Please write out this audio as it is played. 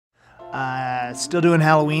Still doing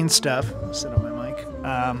Halloween stuff. Set up my mic.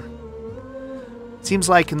 It seems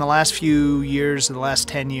like in the last few years, in the last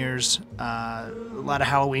 10 years, a lot of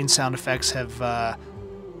Halloween sound effects have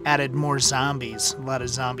added more zombies, a lot of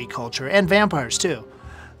zombie culture, and vampires too.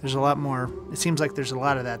 There's a lot more. It seems like there's a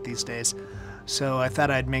lot of that these days. So I thought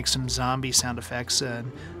I'd make some zombie sound effects.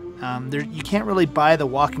 And you can't really buy the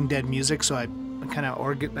Walking Dead music, so I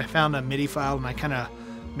found a MIDI file and I kind of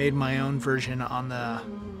made my own version on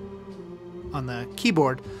the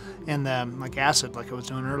keyboard and like Acid, like I was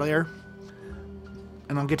doing earlier.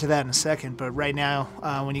 And I'll get to that in a second. But right now,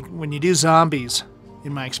 when you do zombies,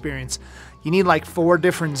 in my experience, you need like 4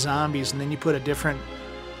 different zombies, and then you put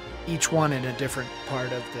each one in a different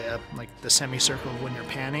part of the semicircle when you're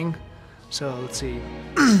panning. So let's see.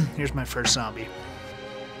 Here's my first zombie.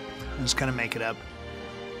 I'm just gonna make it up,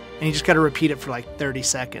 and you just got to repeat it for like 30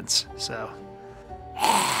 seconds. So.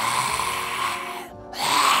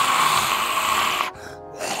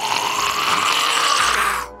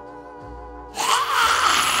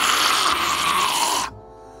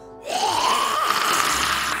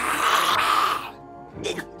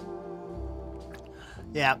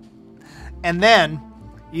 Yeah. And then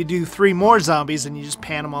you do 3 more zombies and you just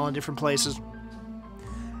pan them all in different places.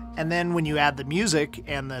 And then when you add the music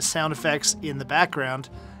and the sound effects in the background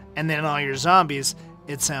and then all your zombies,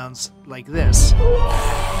 it sounds like this. So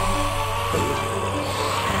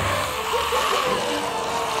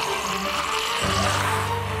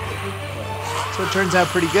it turns out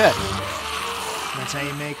pretty good. That's how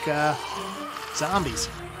you make zombies.